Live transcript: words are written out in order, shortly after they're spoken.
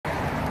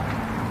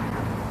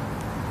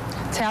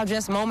Tal,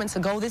 just moments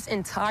ago, this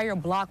entire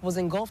block was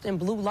engulfed in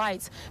blue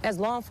lights as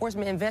law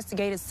enforcement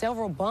investigated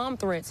several bomb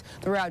threats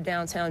throughout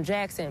downtown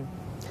Jackson.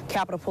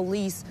 Capitol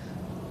Police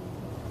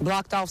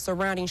blocked off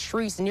surrounding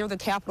streets near the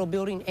Capitol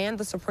building and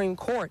the Supreme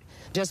Court.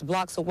 Just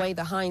blocks away,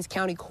 the Hinds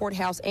County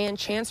Courthouse and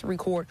Chancery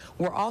Court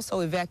were also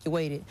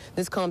evacuated.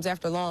 This comes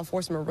after law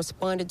enforcement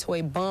responded to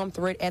a bomb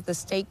threat at the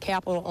state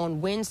capitol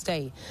on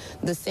Wednesday.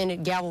 The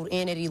Senate gavelled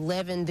in at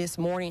 11 this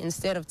morning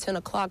instead of 10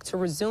 o'clock to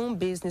resume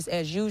business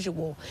as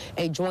usual.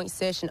 A joint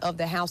session of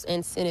the House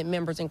and Senate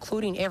members,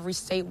 including every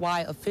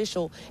statewide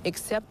official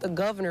except the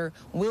governor,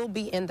 will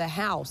be in the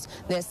House.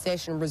 That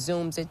session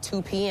resumes at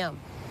 2 p.m.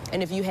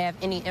 And if you have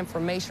any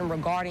information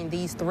regarding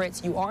these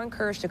threats, you are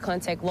encouraged to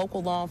contact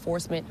local law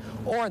enforcement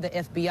or the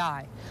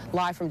FBI.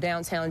 Live from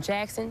downtown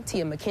Jackson,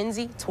 Tia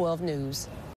McKenzie, 12 News.